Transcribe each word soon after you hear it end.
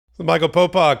Michael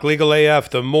Popak, Legal AF.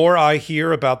 The more I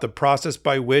hear about the process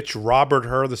by which Robert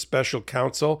Hur, the special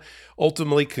counsel,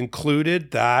 ultimately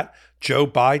concluded that Joe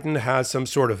Biden has some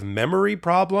sort of memory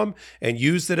problem and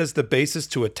used it as the basis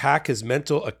to attack his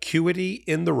mental acuity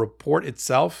in the report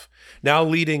itself, now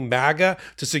leading MAGA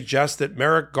to suggest that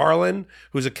Merrick Garland,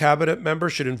 who's a cabinet member,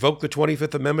 should invoke the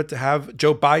 25th Amendment to have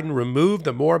Joe Biden removed,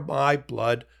 the more my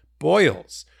blood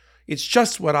boils. It's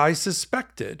just what I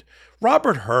suspected.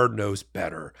 Robert Hur knows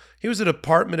better. He was a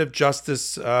Department of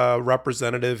Justice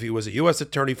representative. He was a U.S.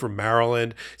 attorney from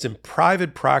Maryland. He's in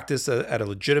private practice at a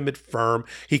legitimate firm.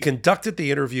 He conducted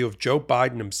the interview of Joe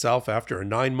Biden himself after a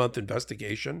 9-month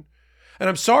investigation. And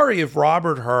I'm sorry if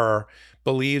Robert Hur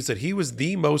believes that he was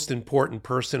the most important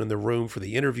person in the room for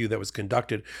the interview that was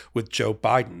conducted with Joe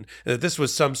Biden, and that this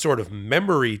was some sort of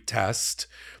memory test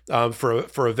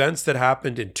for events that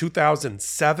happened in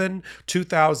 2007,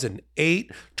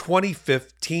 2008,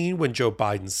 2015 when Joe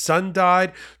Biden's son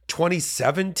died,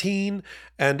 2017,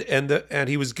 and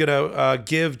he was going to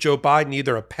give Joe Biden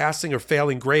either a passing or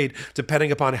failing grade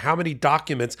depending upon how many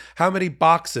documents, how many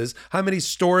boxes, how many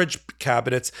storage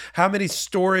cabinets, how many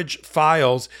storage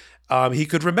files he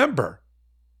could remember.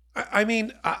 I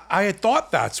mean, I had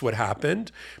thought that's what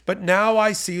happened, but now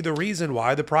I see the reason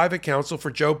why the private counsel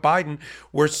for Joe Biden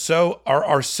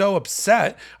are so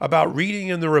upset about reading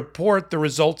in the report the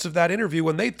results of that interview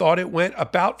when they thought it went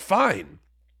about fine.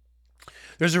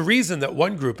 There's a reason that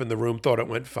one group in the room thought it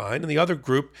went fine, and the other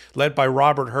group, led by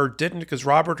Robert Hur, didn't, because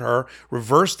Robert Hur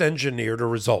reversed engineered a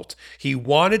result. He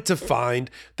wanted to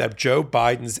find that Joe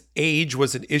Biden's age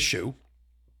was an issue.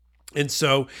 And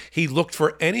so he looked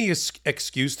for any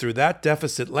excuse through that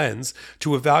deficit lens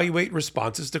to evaluate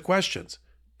responses to questions.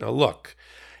 Now, look,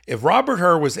 if Robert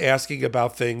Hur was asking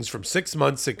about things from 6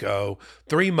 months ago,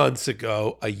 3 months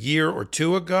ago, a year or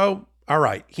two ago, all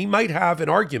right, he might have an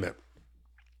argument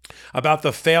about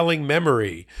the failing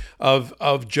memory of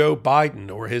Joe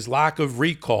Biden, or his lack of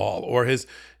recall, or his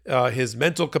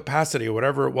mental capacity, or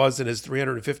whatever it was in his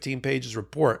 315 pages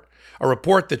report. A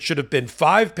report that should have been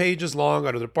 5 pages long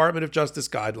under the Department of Justice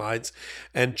guidelines,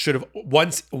 and should have,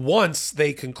 once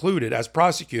they concluded as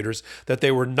prosecutors that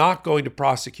they were not going to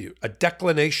prosecute, a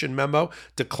declination memo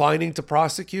declining to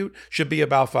prosecute should be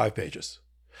about 5 pages.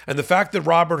 And the fact that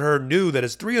Robert Hur knew that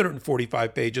his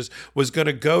 345 pages was going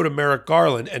to go to Merrick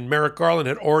Garland, and Merrick Garland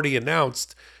had already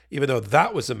announced, even though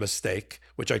that was a mistake,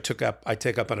 which I take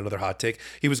up on another hot take,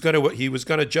 he was going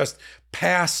to just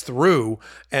pass through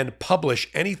and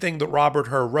publish anything that Robert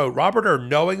Hur wrote. Robert Hur,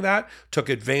 knowing that, took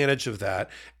advantage of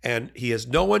that, and he has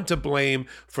no one to blame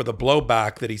for the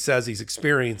blowback that he says he's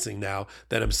experiencing now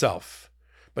than himself.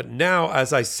 But now,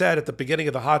 as I said at the beginning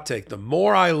of the hot take, the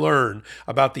more I learn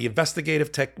about the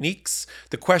investigative techniques,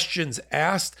 the questions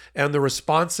asked, and the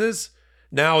responses,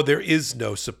 now there is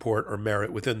no support or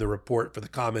merit within the report for the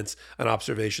comments and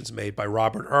observations made by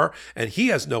Robert Hur, and he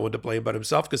has no one to blame but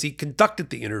himself because he conducted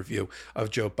the interview of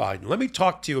Joe Biden. Let me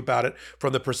talk to you about it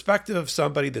from the perspective of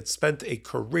somebody that spent a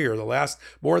career, the last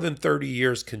more than 30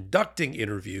 years, conducting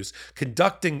interviews,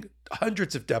 conducting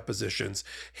hundreds of depositions,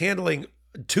 handling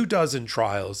 24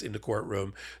 trials in the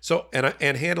courtroom,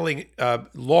 and handling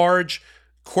large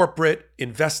corporate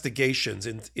investigations,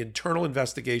 internal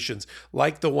investigations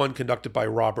like the one conducted by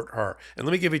Robert Hur. And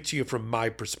let me give it to you from my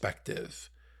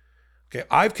perspective. Okay,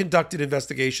 I've conducted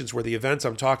investigations where the events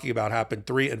I'm talking about happened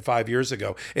 3 and 5 years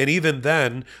ago. And even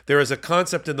then, there is a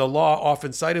concept in the law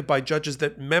often cited by judges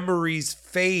that memories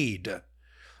fade.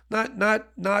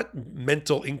 Not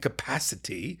mental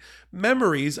incapacity.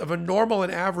 Memories of a normal and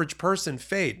average person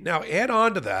fade. Now, add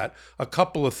on to that a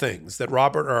couple of things that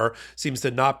Robert Hur seems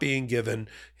to not being given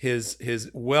his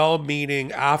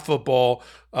well-meaning, affable,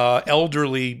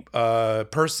 elderly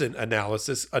person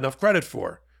analysis enough credit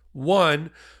for.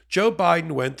 One, Joe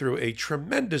Biden went through a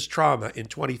tremendous trauma in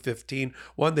 2015,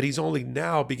 one that he's only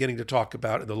now beginning to talk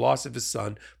about in the loss of his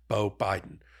son, Beau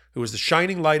Biden, who was the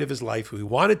shining light of his life, who he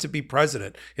wanted to be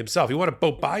president himself. He wanted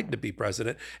Beau Biden to be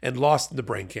president, and lost to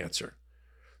brain cancer.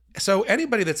 So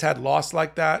anybody that's had loss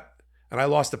like that, and I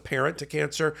lost a parent to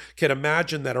cancer, can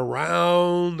imagine that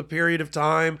around the period of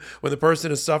time when the person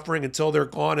is suffering until they're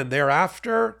gone and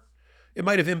thereafter, it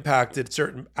might have impacted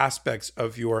certain aspects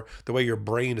of the way your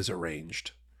brain is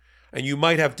arranged. And you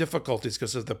might have difficulties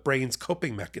because of the brain's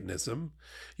coping mechanism.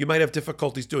 You might have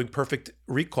difficulties doing perfect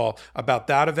recall about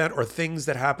that event or things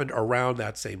that happened around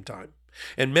that same time.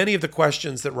 And many of the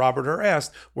questions that Robert Hur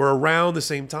asked were around the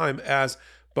same time as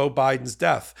Beau Biden's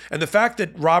death. And the fact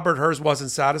that Robert Hur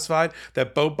wasn't satisfied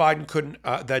that Joe Biden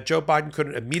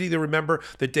couldn't immediately remember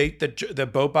the date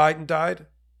that Beau Biden died,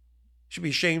 should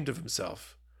be ashamed of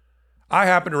himself. I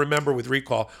happen to remember with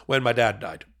recall when my dad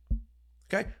died.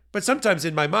 Okay. But sometimes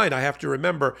in my mind, I have to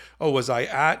remember, oh, was I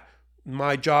at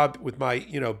my job with my,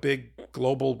 big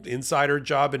global insider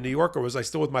job in New York, or was I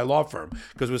still with my law firm?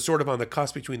 Because it was sort of on the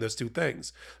cusp between those two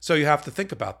things. So you have to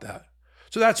think about that.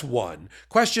 So that's one.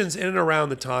 Questions in and around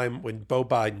the time when Beau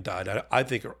Biden died, I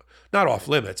think are not off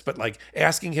limits, but like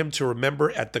asking him to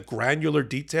remember at the granular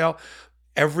detail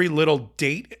every little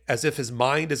date as if his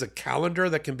mind is a calendar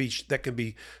that can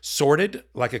be sorted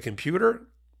like a computer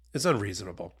is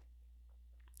unreasonable.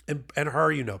 And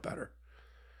her, you know better.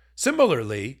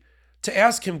 Similarly, to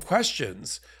ask him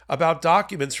questions about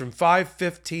documents from 5,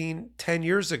 15, 10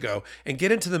 years ago and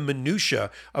get into the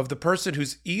minutia of the person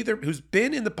who's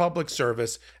been in the public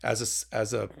service as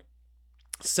a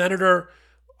senator,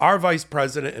 our vice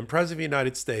president, and president of the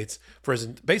United States for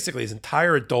basically his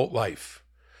entire adult life.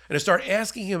 And to start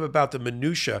asking him about the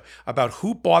minutia about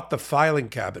who bought the filing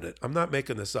cabinet. I'm not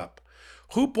making this up.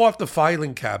 Who bought the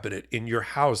filing cabinet in your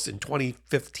house in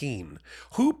 2015?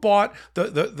 Who bought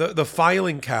the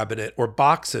filing cabinet or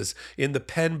boxes in the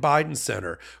Penn Biden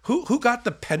Center? Who got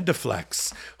the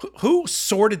Pendaflex? Who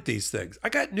sorted these things? I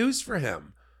got news for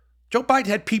him. Joe Biden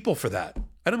had people for that.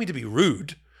 I don't mean to be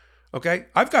rude, okay?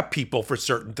 I've got people for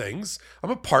certain things.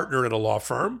 I'm a partner in a law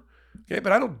firm. Okay,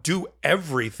 but I don't do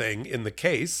everything in the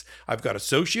case. I've got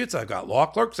associates, I've got law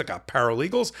clerks, I've got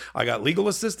paralegals, I got legal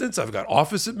assistants, I've got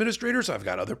office administrators, I've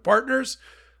got other partners,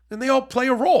 and they all play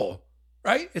a role,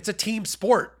 right? It's a team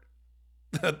sport.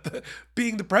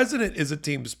 Being the president is a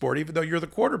team sport, even though you're the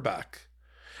quarterback.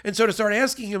 And so to start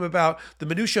asking him about the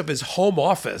minutia of his home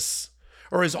office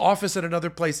or his office at another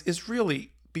place is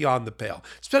really beyond the pale,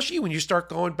 especially when you start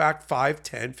going back 5,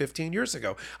 10, 15 years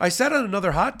ago. I said on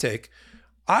another hot take,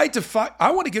 I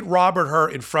want to get Robert Hur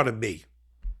in front of me,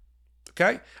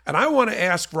 okay? And I want to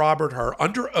ask Robert Hur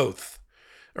under oath,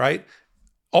 right?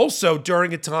 Also,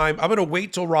 during a time, I'm going to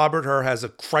wait till Robert Hur has a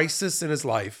crisis in his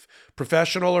life,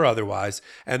 professional or otherwise,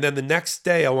 and then the next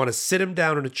day I want to sit him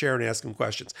down in a chair and ask him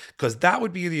questions, because that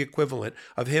would be the equivalent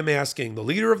of him asking the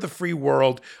leader of the free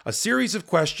world a series of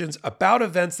questions about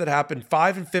events that happened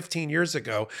 5 and 15 years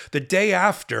ago, the day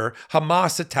after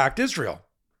Hamas attacked Israel.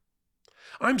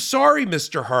 I'm sorry,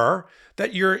 Mr. Hur,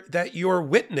 that your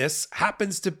witness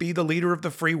happens to be the leader of the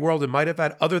free world and might have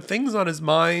had other things on his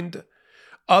mind,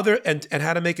 and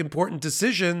had to make important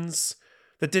decisions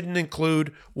that didn't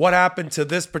include what happened to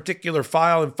this particular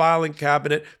file and filing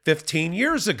cabinet 15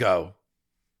 years ago.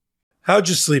 How'd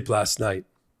you sleep last night?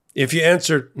 If you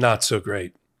answered not so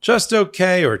great, just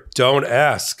okay, or don't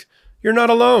ask, you're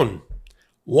not alone.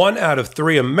 1 out of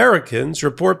 3 Americans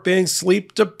report being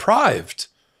sleep deprived.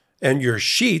 And your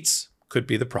sheets could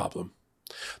be the problem.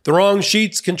 The wrong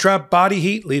sheets can trap body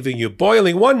heat, leaving you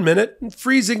boiling 1 minute and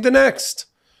freezing the next.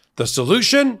 The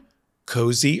solution?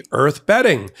 Cozy Earth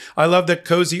bedding. I love that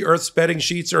Cozy Earth's bedding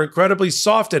sheets are incredibly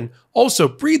soft and also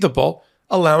breathable,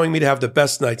 allowing me to have the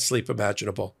best night's sleep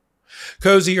imaginable.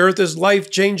 Cozy Earth is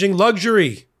life-changing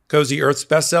luxury. Cozy Earth's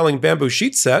best-selling bamboo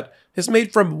sheet set is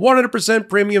made from 100%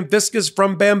 premium viscose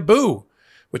from bamboo,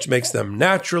 which makes them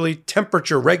naturally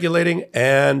temperature regulating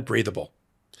and breathable.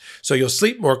 So you'll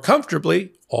sleep more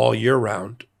comfortably all year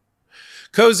round.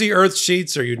 Cozy Earth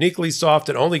sheets are uniquely soft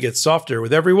and only get softer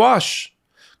with every wash.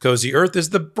 Cozy Earth is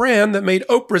the brand that made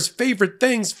Oprah's favorite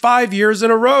things 5 years in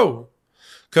a row.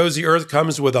 Cozy Earth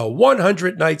comes with a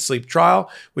 100-night sleep trial,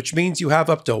 which means you have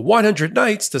up to 100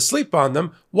 nights to sleep on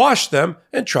them, wash them,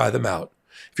 and try them out.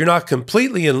 If you're not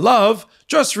completely in love,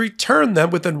 just return them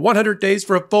within 100 days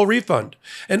for a full refund.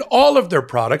 And all of their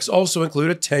products also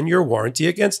include a 10-year warranty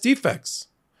against defects.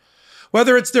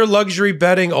 Whether it's their luxury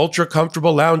bedding,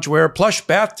 ultra-comfortable loungewear, plush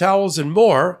bath towels, and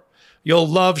more, you'll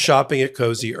love shopping at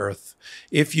Cozy Earth.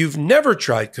 If you've never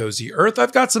tried Cozy Earth,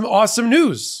 I've got some awesome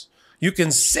news. You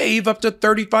can save up to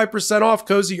 35% off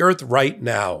Cozy Earth right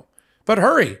now. But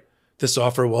hurry, this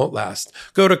offer won't last.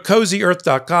 Go to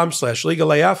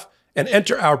CozyEarth.com/LegalAF and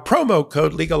enter our promo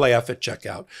code LegalAF at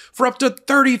checkout for up to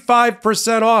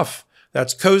 35% off.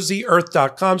 That's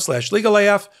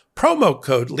CozyEarth.com/LegalAF, promo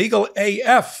code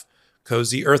LegalAF,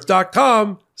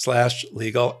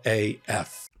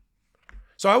 CozyEarth.com/LegalAF.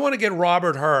 So I want to get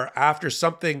Robert Hur after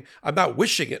something. I'm not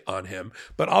wishing it on him,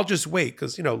 but I'll just wait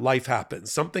because, life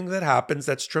happens. Something that happens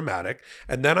that's traumatic.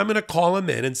 And then I'm going to call him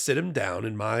in and sit him down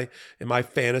in my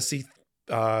fantasy,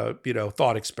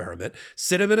 thought experiment,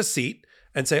 sit him in a seat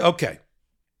and say, okay,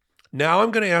 now I'm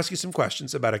going to ask you some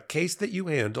questions about a case that you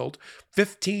handled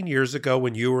 15 years ago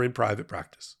when you were in private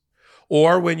practice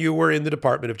or when you were in the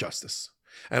Department of Justice.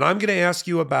 And I'm going to ask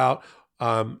you about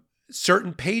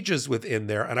certain pages within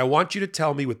there, and I want you to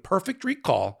tell me with perfect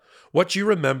recall what you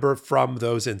remember from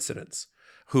those incidents.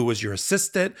 Who was your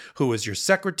assistant? Who was your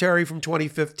secretary from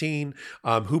 2015?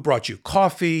 Who brought you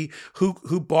coffee?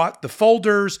 Who bought the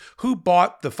folders? Who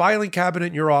bought the filing cabinet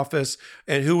in your office?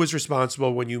 And who was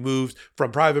responsible when you moved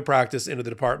from private practice into the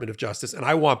Department of Justice? And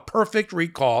I want perfect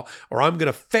recall, or I'm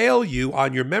going to fail you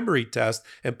on your memory test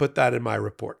and put that in my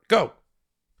report. Go.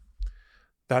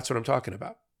 That's what I'm talking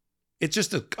about. It's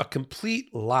just a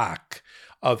complete lack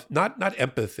of not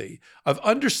empathy, of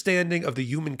understanding of the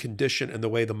human condition and the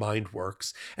way the mind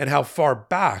works, and how far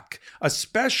back,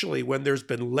 especially when there's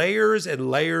been layers and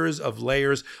layers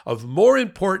of more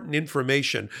important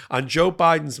information on Joe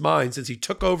Biden's mind since he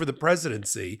took over the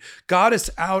presidency, got us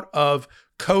out of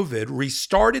COVID,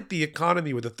 restarted the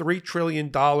economy with a $3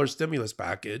 trillion stimulus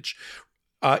package,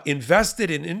 invested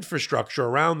in infrastructure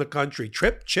around the country,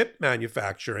 chip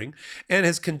manufacturing, and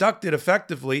has conducted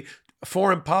effectively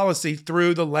foreign policy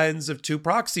through the lens of two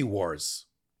proxy wars.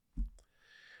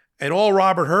 And all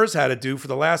Robert Hur's had to do for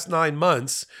the last 9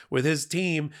 months with his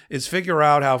team is figure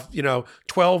out how,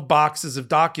 12 boxes of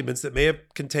documents that may have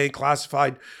contained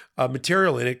classified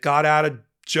material in it got out of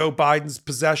Joe Biden's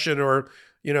possession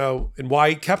and why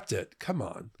he kept it. Come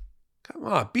on.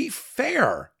 Be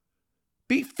fair.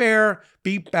 Be fair,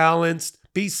 be balanced,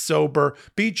 be sober,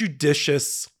 be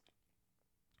judicious.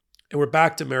 And we're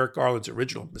back to Merrick Garland's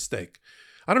original mistake.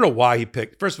 I don't know why he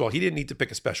picked, first of all, he didn't need to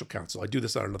pick a special counsel. I do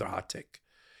this on another hot take.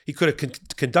 He could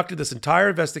have conducted this entire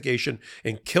investigation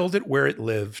and killed it where it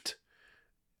lived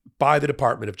by the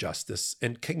Department of Justice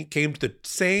and came to the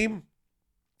same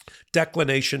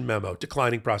declination memo,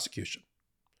 declining prosecution.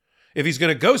 If he's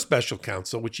going to go special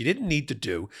counsel, which he didn't need to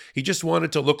do, he just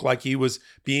wanted to look like he was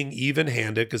being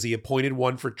even-handed because he appointed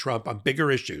one for Trump on bigger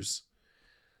issues,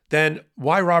 then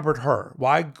why Robert Hur?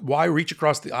 Why reach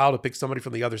across the aisle to pick somebody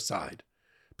from the other side?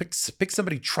 Pick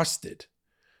somebody trusted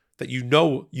that you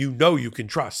know you can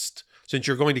trust, since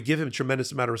you're going to give him a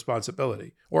tremendous amount of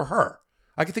responsibility. Or her.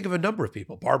 I can think of a number of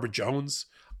people. Barbara Jones.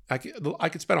 I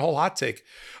could spend a whole hot take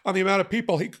on the amount of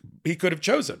people he could have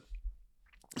chosen.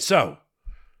 So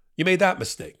you made that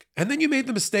mistake. And then you made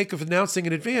the mistake of announcing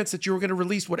in advance that you were going to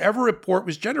release whatever report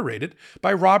was generated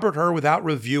by Robert Hur without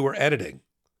review or editing,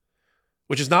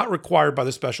 which is not required by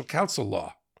the special counsel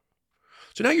law.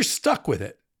 So now you're stuck with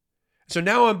it. So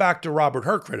now I'm back to Robert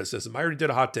Hur criticism. I already did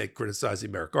a hot take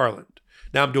criticizing Merrick Garland.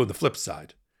 Now I'm doing the flip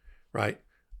side, right?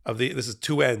 This is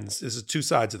two ends. This is two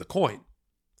sides of the coin.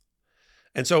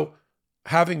 And so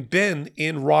having been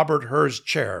in Robert Hur's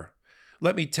chair,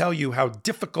 let me tell you how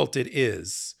difficult it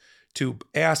is to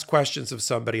ask questions of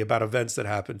somebody about events that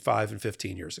happened 5 and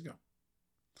 15 years ago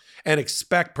and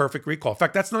expect perfect recall. In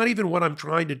fact, that's not even what I'm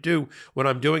trying to do when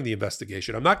I'm doing the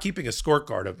investigation. I'm not keeping a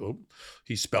scorecard of,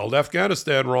 he spelled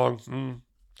Afghanistan wrong.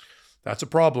 That's a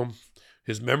problem.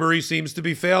 His memory seems to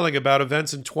be failing about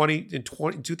events in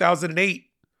 2008.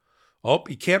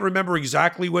 He can't remember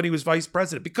exactly when he was vice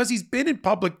president because he's been in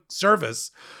public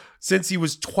service since he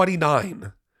was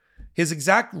 29. His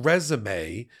exact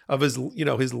resume of his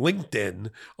LinkedIn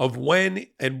of when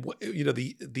and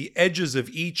the edges of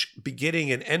each beginning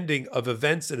and ending of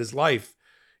events in his life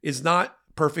is not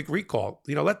perfect recall.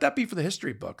 Let that be for the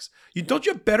history books. Don't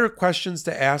you have better questions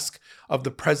to ask of the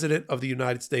president of the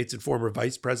United States and former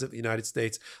vice president of the United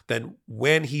States than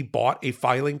when he bought a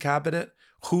filing cabinet,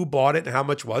 who bought it and how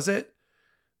much was it?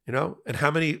 And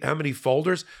how many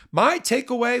folders? My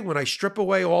takeaway when I strip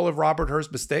away all of Robert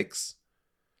Hur's mistakes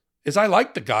is I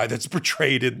like the guy that's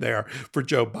portrayed in there for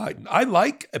Joe Biden. I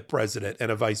like a president and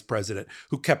a vice president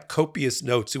who kept copious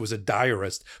notes, who was a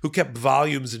diarist, who kept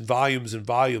volumes and volumes and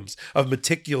volumes of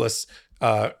meticulous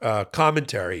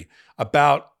commentary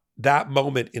about that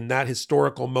moment in that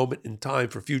historical moment in time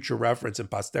for future reference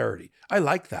and posterity. I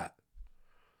like that.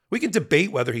 We can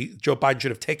debate whether Joe Biden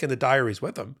should have taken the diaries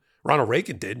with him. Ronald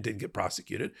Reagan didn't get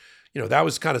prosecuted. That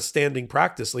was kind of standing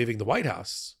practice leaving the White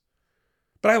House.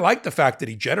 But I like the fact that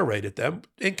he generated them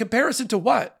in comparison to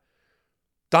what?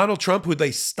 Donald Trump, who they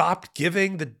stopped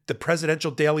giving the presidential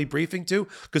daily briefing to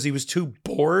because he was too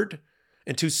bored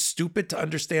and too stupid to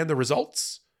understand the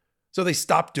results. So they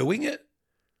stopped doing it,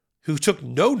 who took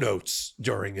no notes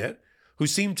during it, who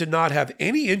seemed to not have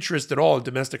any interest at all in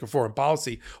domestic or foreign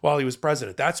policy while he was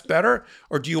president. That's better?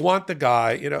 Or do you want the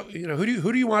guy, who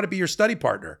do you want to be your study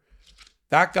partner?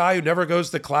 That guy who never goes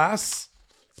to class?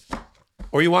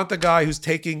 Or you want the guy who's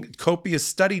taking copious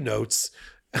study notes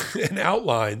and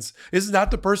outlines? Isn't that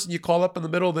the person you call up in the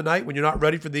middle of the night when you're not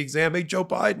ready for the exam? Hey, Joe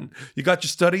Biden, you got your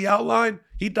study outline?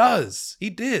 He does. He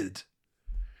did.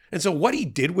 And so what he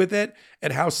did with it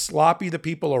and how sloppy the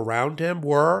people around him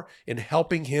were in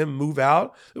helping him move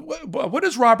out. What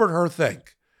does Robert Hur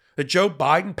think? That Joe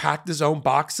Biden packed his own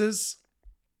boxes?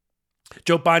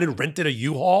 Joe Biden rented a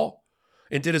U-Haul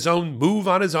and did his own move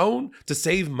on his own to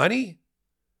save money.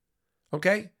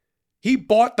 Okay? He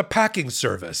bought the packing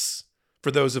service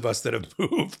for those of us that have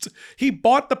moved. He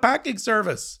bought the packing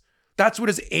service. That's what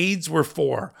his aides were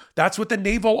for. That's what the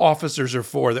naval officers are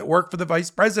for that work for the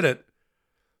vice president,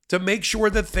 to make sure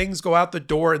that things go out the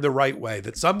door in the right way,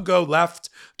 that some go left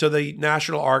to the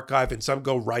National Archive and some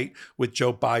go right with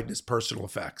Joe Biden as personal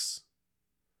effects.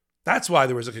 That's why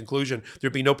there was a conclusion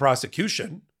there'd be no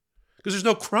prosecution, because there's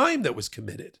no crime that was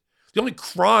committed. The only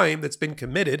crime that's been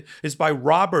committed is by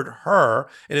Robert Hur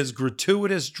and his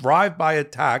gratuitous drive-by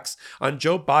attacks on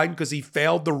Joe Biden because he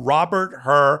failed the Robert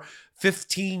Hur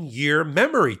 15-year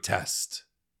memory test.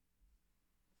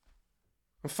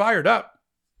 I'm fired up.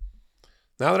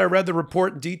 Now that I read the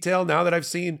report in detail, now that I've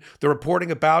seen the reporting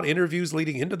about interviews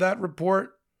leading into that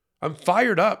report, I'm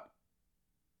fired up.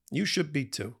 You should be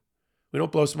too. We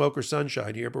don't blow smoke or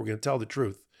sunshine here, but we're going to tell the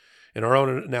truth in our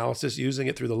own analysis, using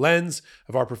it through the lens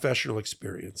of our professional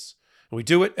experience. And we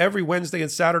do it every Wednesday and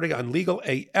Saturday on Legal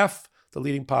AF, the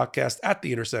leading podcast at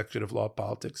the intersection of law,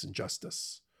 politics, and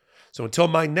justice. So until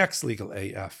my next Legal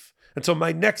AF, until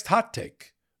my next hot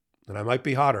take, and I might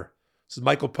be hotter, this is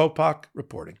Michael Popak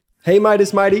reporting. Hey,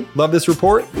 Midas Mighty, love this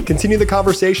report? Continue the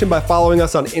conversation by following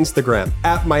us on Instagram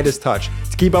at Midas Touch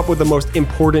to keep up with the most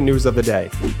important news of the day.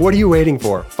 What are you waiting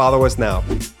for? Follow us now.